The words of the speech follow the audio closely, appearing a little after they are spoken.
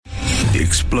The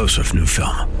explosive new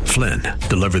film, Flynn,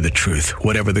 Deliver the Truth,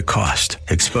 Whatever the Cost,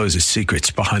 exposes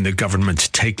secrets behind the government's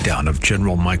takedown of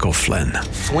General Michael Flynn.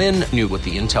 Flynn knew what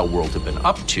the intel world had been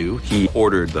up to. He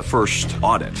ordered the first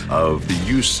audit of the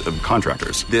use of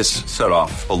contractors. This set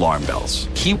off alarm bells.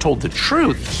 He told the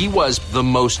truth. He was the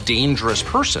most dangerous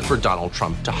person for Donald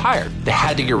Trump to hire. They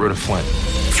had to get rid of Flynn.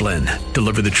 Flynn,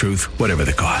 Deliver the Truth, Whatever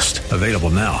the Cost. Available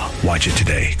now. Watch it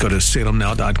today. Go to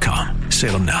salemnow.com.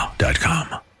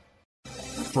 salemnow.com.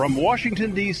 From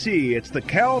Washington, D.C., it's the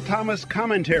Cal Thomas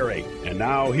Commentary. And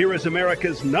now, here is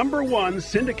America's #1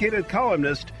 syndicated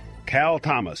columnist, Cal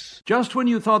Thomas. Just when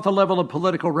you thought the level of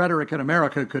political rhetoric in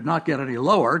America could not get any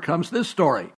lower, comes this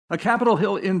story. A Capitol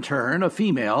Hill intern, a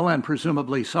female, and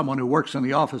presumably someone who works in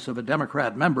the office of a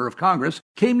Democrat member of Congress,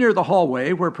 came near the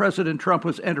hallway where President Trump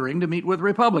was entering to meet with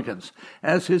Republicans.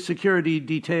 As his security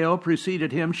detail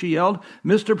preceded him, she yelled,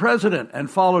 "Mr. President,"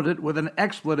 and followed it with an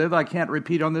expletive I can't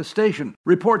repeat on this station.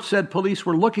 Reports said police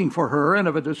were looking for her and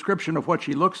of a description of what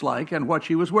she looks like and what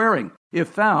she was wearing. If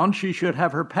found, she should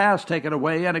have her pass taken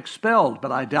away and expelled,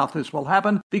 but I doubt this will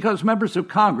happen because members of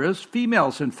Congress,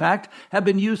 females in fact, have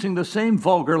been using the same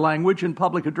vulgar language in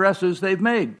public addresses they've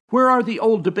made. Where are the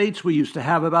old debates we used to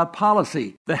have about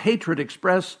policy? The hatred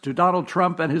expressed to Donald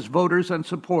Trump and his voters and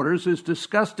supporters is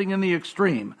disgusting in the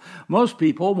extreme. Most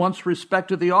people once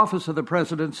respected the office of the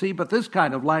presidency, but this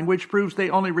kind of language proves they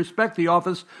only respect the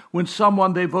office when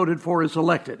someone they voted for is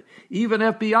elected. Even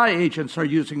FBI agents are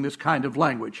using this kind of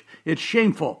language. It's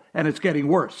shameful, and it's getting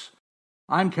worse.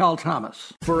 I'm Cal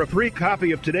Thomas. For a free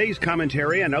copy of today's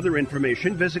commentary and other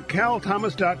information, visit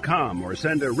calthomas.com or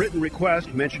send a written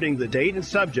request mentioning the date and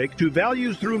subject to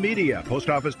Values Through Media,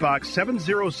 Post Office Box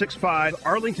 7065,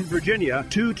 Arlington, Virginia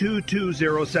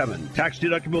 22207.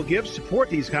 Tax-deductible gifts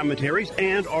support these commentaries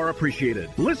and are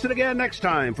appreciated. Listen again next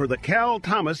time for the Cal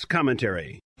Thomas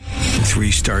Commentary.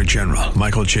 3-star General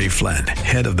Michael J. Flynn,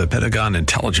 head of the Pentagon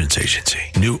Intelligence Agency,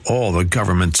 knew all the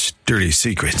government's dirty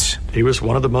secrets. He was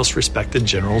one of the most respected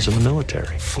generals in the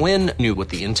military. Flynn knew what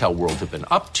the intel world had been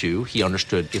up to. He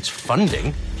understood its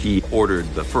funding. He ordered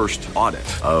the first audit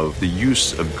of the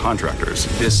use of contractors.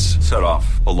 This set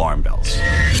off alarm bells.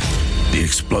 The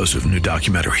explosive new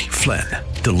documentary, Flynn,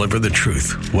 Deliver the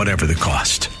Truth, Whatever the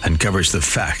Cost, uncovers the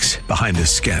facts behind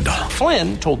this scandal.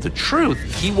 Flynn told the truth.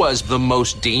 He was the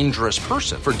most dangerous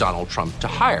person for Donald Trump to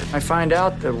hire. I find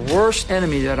out the worst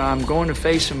enemy that I'm going to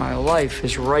face in my life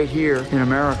is right here in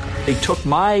America. They took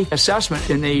my assessment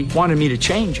and they wanted me to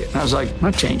change it. And I was like, I'm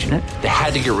not changing it. They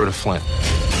had to get rid of Flynn.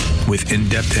 With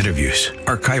in-depth interviews,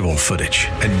 archival footage,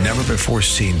 and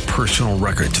never-before-seen personal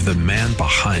records of the man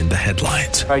behind the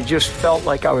headlines. I just felt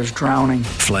like I was drowning.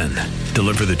 Flynn,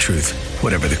 Deliver the Truth,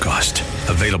 Whatever the Cost.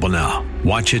 Available now.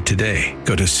 Watch it today.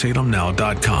 Go to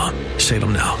salemnow.com.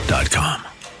 salemnow.com.